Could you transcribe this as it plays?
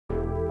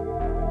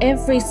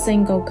Every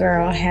single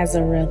girl has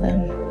a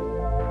rhythm.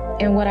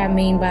 And what I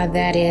mean by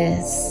that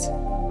is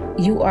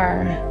you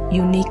are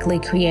uniquely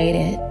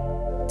created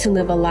to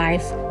live a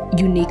life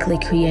uniquely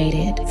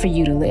created for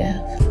you to live.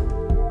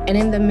 And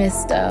in the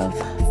midst of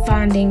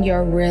finding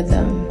your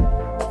rhythm,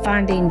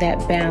 finding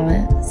that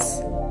balance,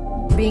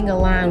 being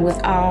aligned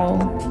with all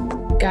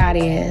God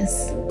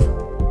is,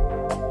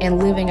 and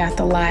living out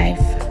the life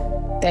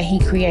that He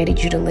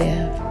created you to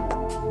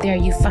live, there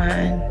you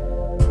find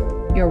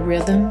your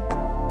rhythm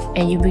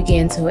and you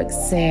begin to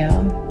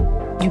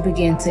excel. You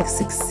begin to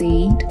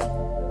succeed.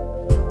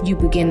 You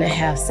begin to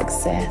have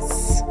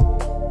success.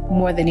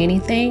 More than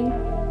anything,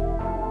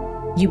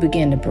 you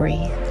begin to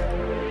breathe.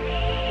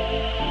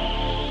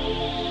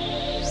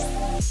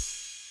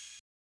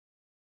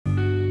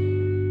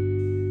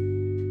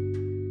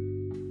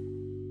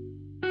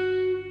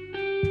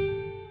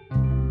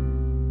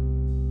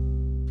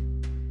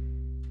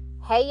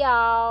 Hey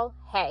y'all,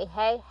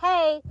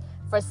 hey.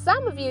 For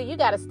some of you, you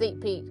got a sneak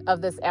peek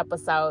of this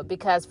episode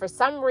because for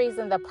some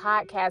reason the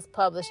podcast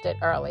published it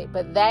early,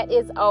 but that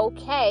is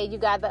okay. You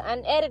got the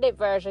unedited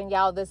version,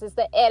 y'all. This is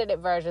the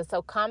edited version,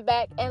 so come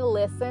back and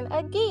listen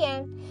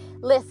again.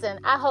 Listen,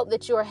 I hope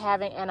that you are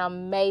having an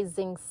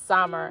amazing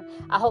summer.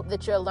 I hope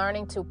that you're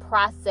learning to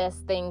process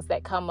things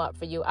that come up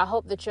for you. I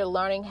hope that you're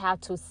learning how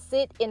to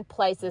sit in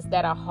places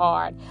that are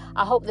hard.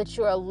 I hope that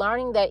you are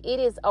learning that it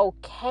is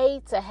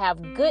okay to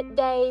have good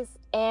days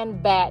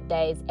and bad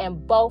days,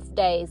 and both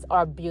days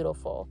are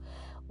beautiful.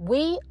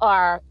 We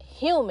are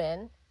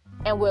human,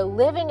 and we're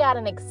living out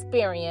an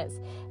experience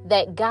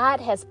that God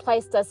has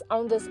placed us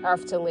on this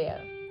earth to live.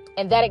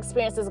 And that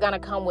experience is going to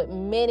come with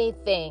many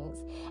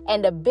things.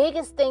 And the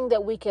biggest thing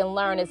that we can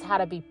learn is how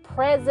to be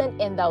present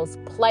in those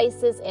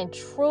places and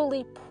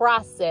truly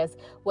process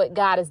what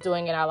God is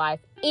doing in our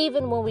life,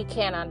 even when we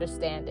can't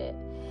understand it.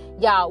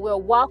 Y'all, we're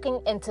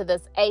walking into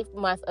this 8th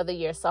month of the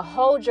year, so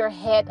hold your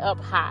head up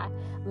high.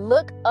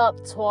 Look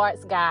up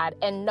towards God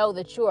and know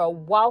that you are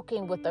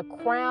walking with a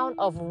crown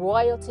of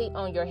royalty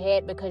on your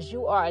head because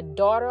you are a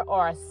daughter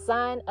or a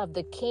son of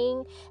the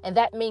King, and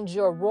that means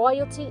you're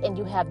royalty and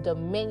you have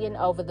dominion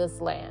over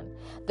this land.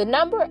 The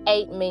number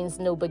 8 means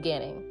new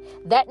beginning.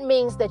 That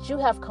means that you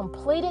have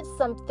completed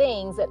some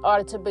things in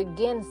order to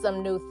begin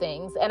some new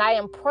things, and I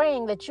am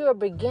praying that you are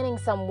beginning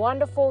some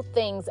wonderful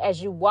things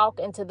as you walk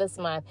into this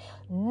month.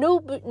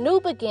 New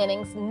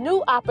beginnings,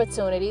 new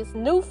opportunities,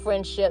 new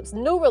friendships,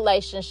 new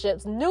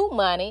relationships, new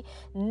money,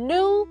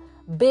 new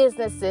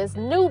businesses,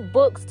 new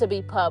books to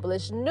be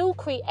published, new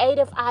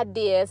creative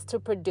ideas to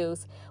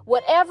produce.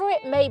 Whatever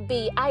it may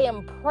be, I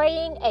am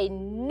praying a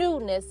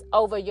newness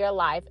over your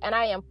life, and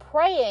I am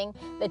praying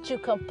that you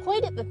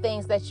completed the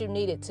things that you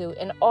needed to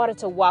in order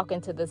to walk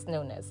into this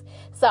newness.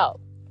 So,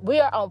 we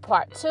are on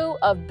part 2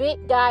 of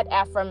Big God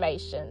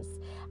Affirmations.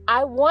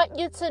 I want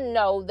you to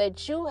know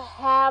that you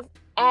have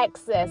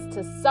access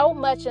to so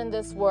much in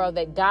this world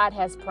that God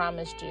has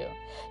promised you.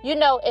 You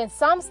know, in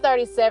Psalms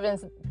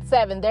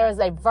 37:7, there is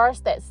a verse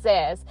that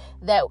says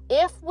that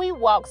if we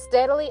walk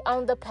steadily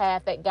on the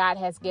path that God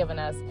has given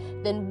us,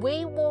 then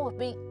we will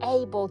be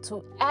able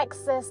to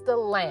access the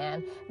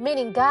land,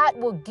 meaning God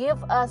will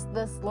give us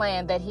this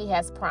land that He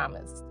has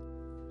promised.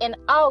 In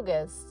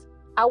August,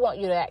 I want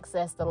you to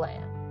access the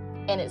land,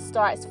 and it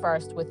starts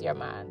first with your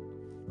mind.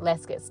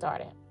 Let's get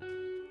started.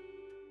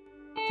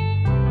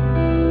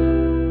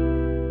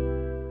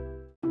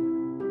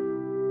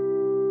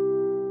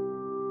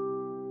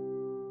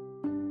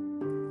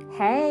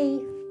 Hey,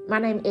 my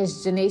name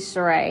is Janice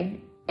Sheree,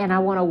 and I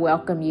want to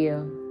welcome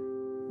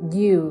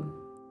you,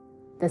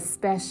 the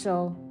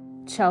special,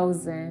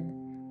 chosen,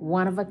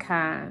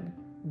 one-of-a-kind,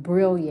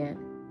 brilliant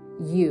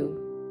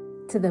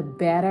you, to the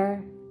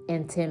Better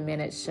in 10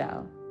 Minutes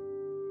show.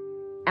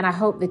 And I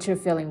hope that you're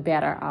feeling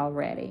better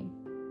already.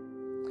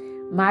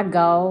 My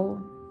goal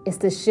is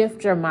to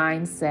shift your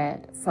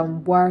mindset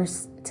from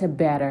worse to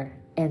better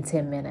in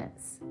 10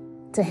 minutes,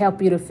 to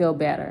help you to feel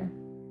better,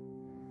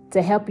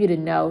 to help you to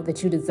know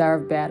that you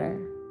deserve better,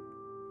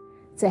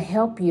 to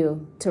help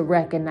you to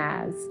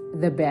recognize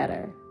the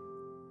better.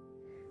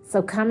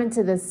 So come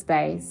into this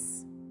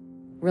space,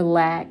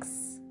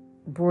 relax,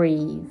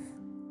 breathe,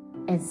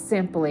 and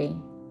simply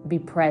be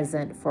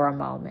present for a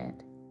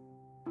moment.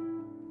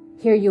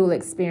 Here you will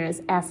experience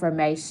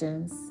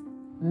affirmations,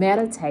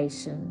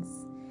 meditations,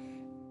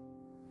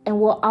 and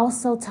we'll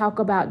also talk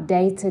about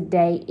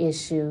day-to-day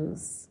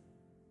issues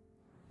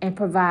and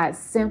provide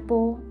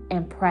simple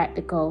and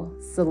practical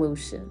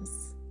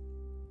solutions.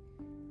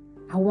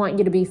 I want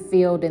you to be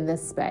filled in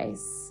this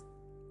space.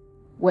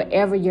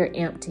 Wherever you're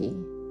empty,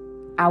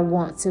 I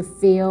want to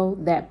fill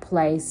that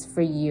place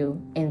for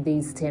you in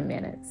these 10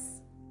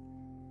 minutes.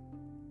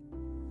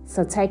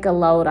 So take a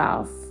load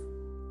off,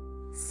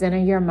 center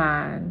your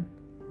mind,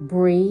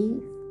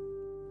 breathe,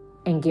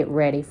 and get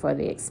ready for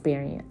the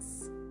experience.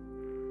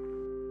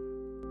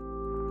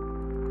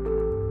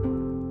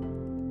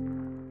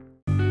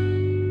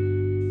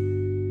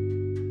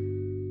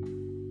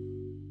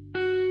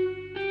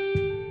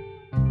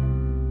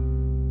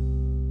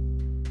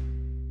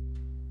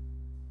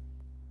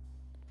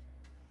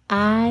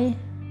 I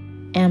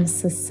am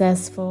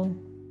successful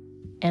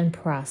and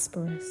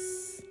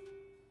prosperous.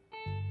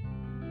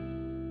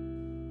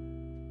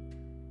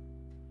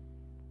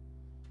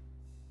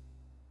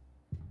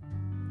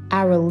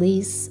 I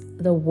release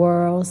the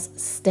world's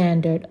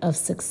standard of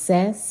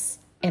success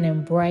and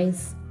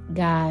embrace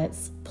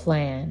God's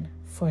plan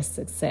for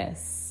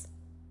success.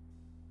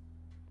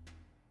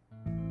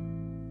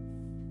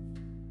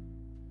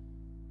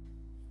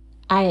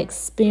 I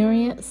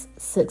experience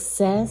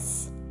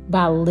success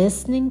by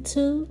listening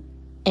to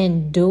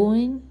and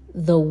doing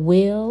the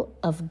will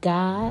of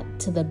God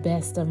to the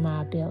best of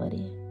my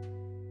ability.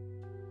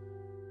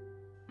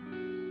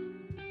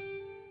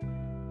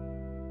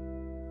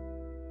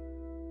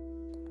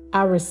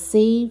 I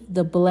receive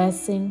the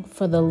blessing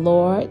for the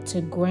Lord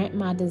to grant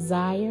my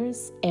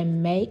desires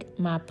and make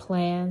my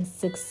plans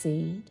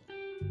succeed.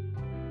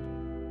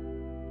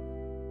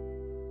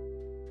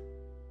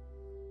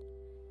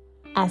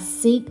 I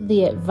seek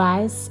the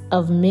advice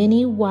of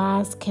many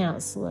wise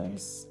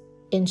counselors,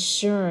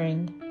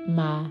 ensuring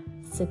my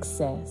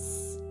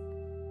success.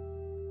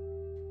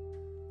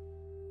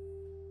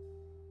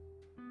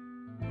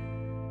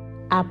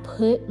 I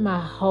put my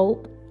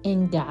hope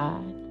in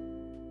God.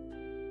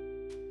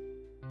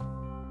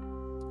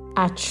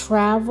 I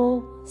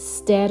travel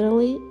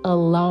steadily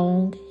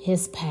along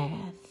His path.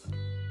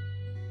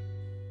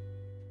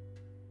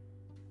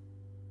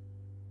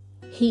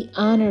 He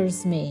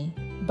honors me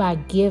by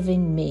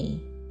giving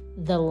me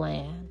the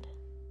land.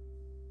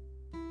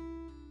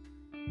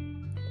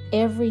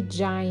 Every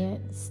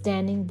giant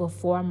standing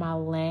before my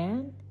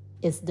land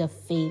is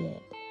defeated.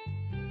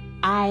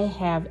 I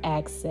have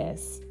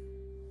access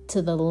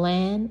to the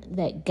land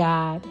that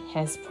God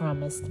has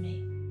promised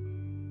me.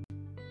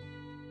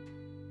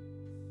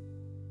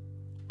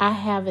 I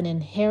have an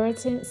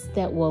inheritance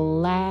that will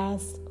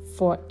last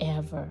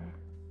forever.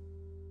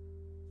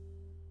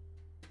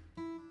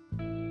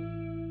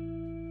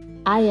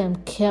 I am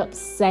kept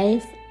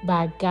safe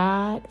by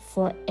God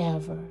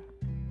forever.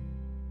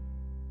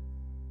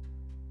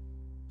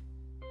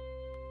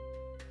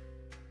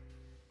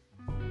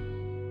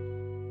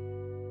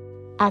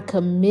 I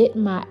commit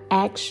my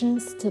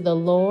actions to the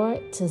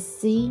Lord to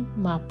see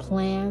my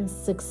plans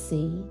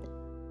succeed.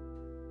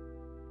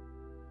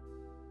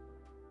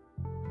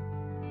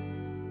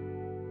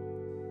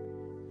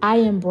 I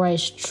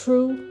embrace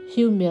true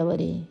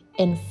humility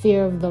and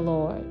fear of the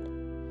Lord,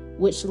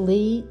 which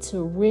lead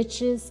to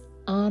riches,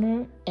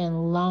 honor,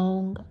 and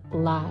long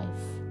life.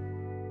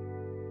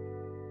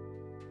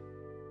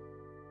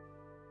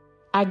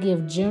 I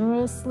give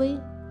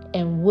generously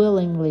and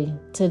willingly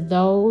to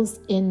those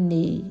in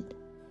need,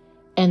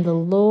 and the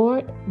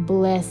Lord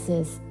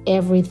blesses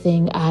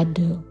everything I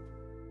do.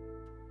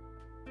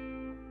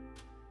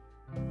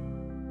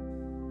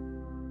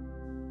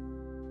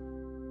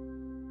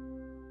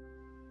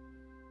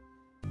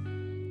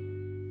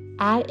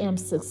 I am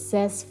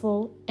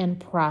successful and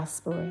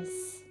prosperous.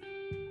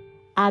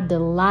 I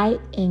delight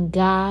in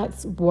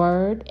God's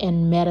word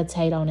and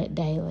meditate on it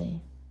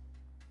daily.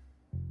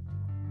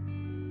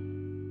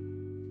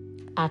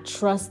 I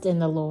trust in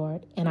the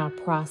Lord and I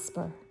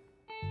prosper.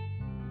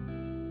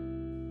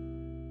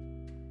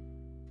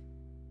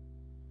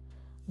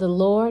 The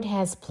Lord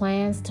has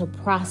plans to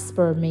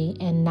prosper me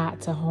and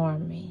not to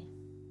harm me.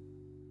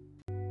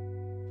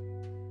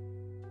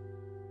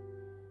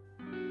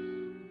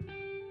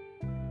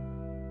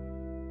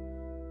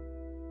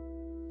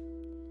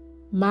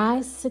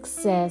 My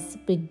success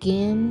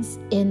begins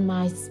in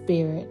my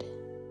spirit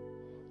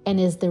and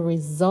is the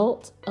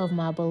result of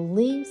my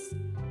beliefs,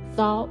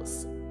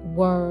 thoughts,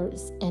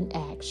 words, and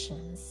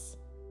actions.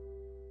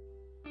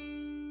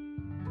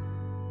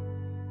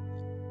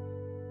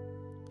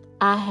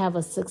 I have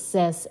a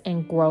success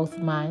and growth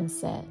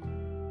mindset.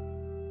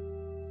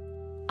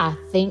 I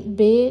think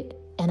big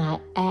and I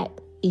act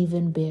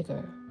even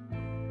bigger.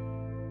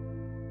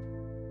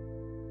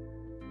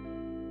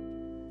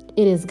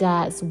 It is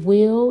God's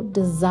will,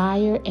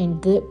 desire, and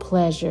good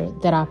pleasure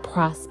that I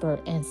prosper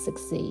and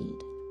succeed.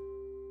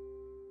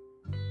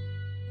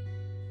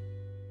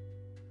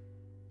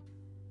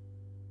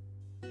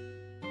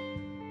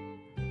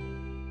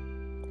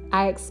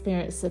 I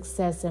experience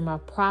success in my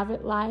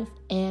private life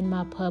and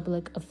my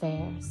public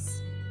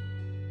affairs.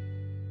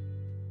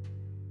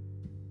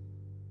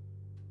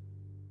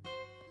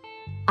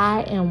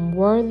 I am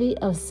worthy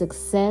of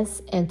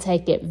success and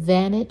take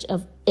advantage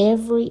of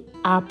every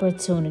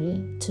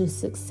opportunity to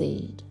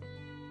succeed.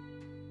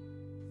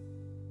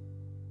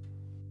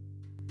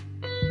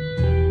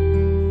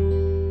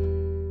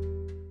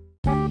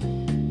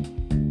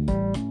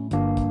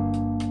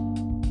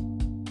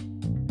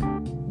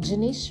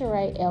 Janice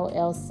Sheree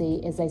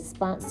LLC is a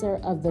sponsor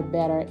of the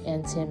Better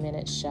in 10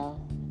 Minutes show.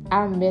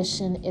 Our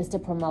mission is to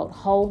promote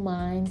whole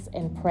minds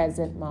and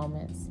present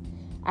moments.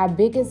 Our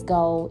biggest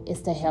goal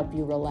is to help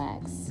you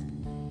relax.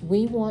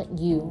 We want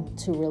you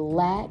to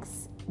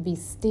relax, be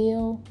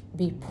still,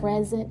 be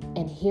present,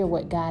 and hear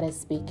what God is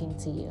speaking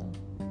to you.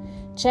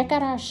 Check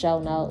out our show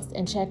notes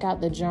and check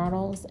out the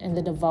journals and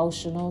the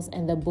devotionals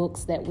and the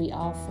books that we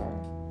offer.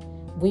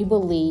 We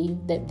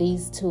believe that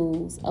these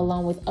tools,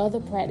 along with other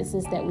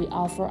practices that we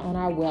offer on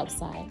our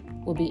website,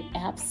 will be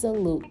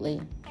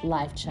absolutely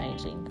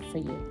life-changing for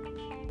you.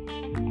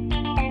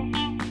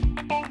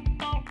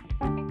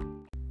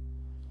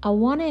 I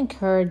want to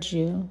encourage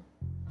you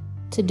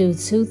to do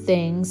 2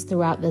 things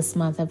throughout this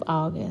month of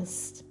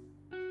August.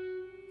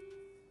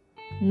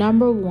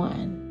 Number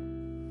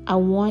 1, I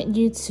want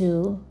you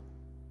to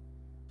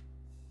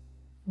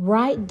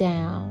write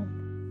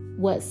down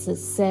what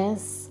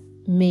success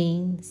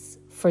means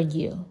for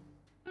you.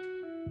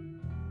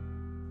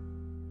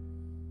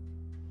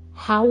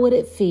 How would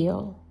it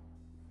feel?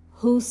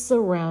 Who's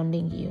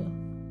surrounding you?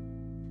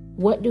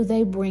 What do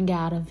they bring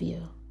out of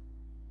you?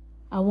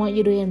 I want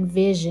you to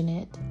envision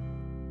it.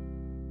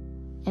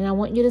 And I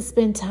want you to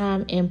spend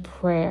time in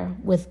prayer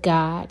with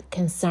God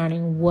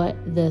concerning what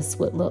this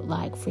would look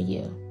like for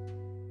you.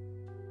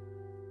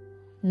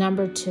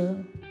 Number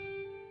 2,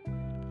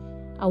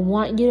 I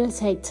want you to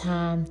take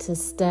time to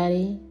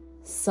study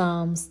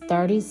Psalms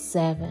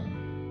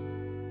 37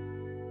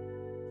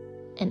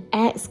 and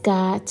ask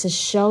God to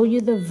show you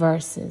the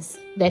verses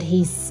that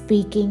He's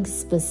speaking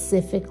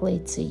specifically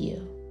to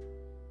you.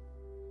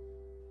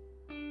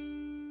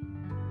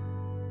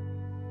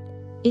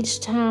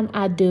 Each time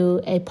I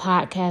do a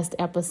podcast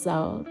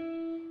episode,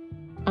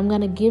 I'm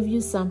going to give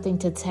you something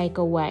to take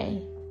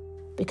away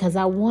because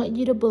I want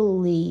you to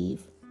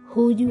believe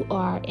who you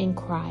are in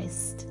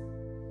Christ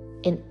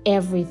and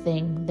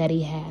everything that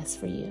He has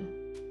for you.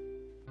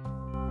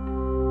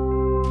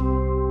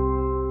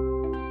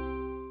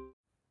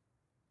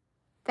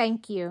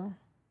 Thank you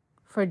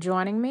for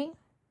joining me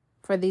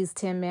for these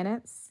 10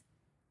 minutes.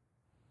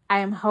 I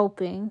am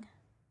hoping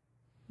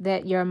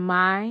that your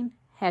mind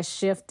has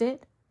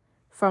shifted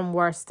from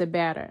worse to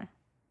better.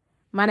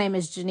 My name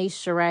is Janice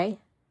Sheree,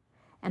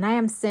 and I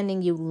am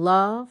sending you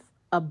love,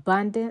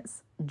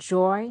 abundance,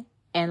 joy,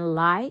 and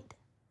light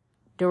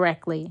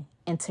directly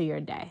into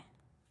your day.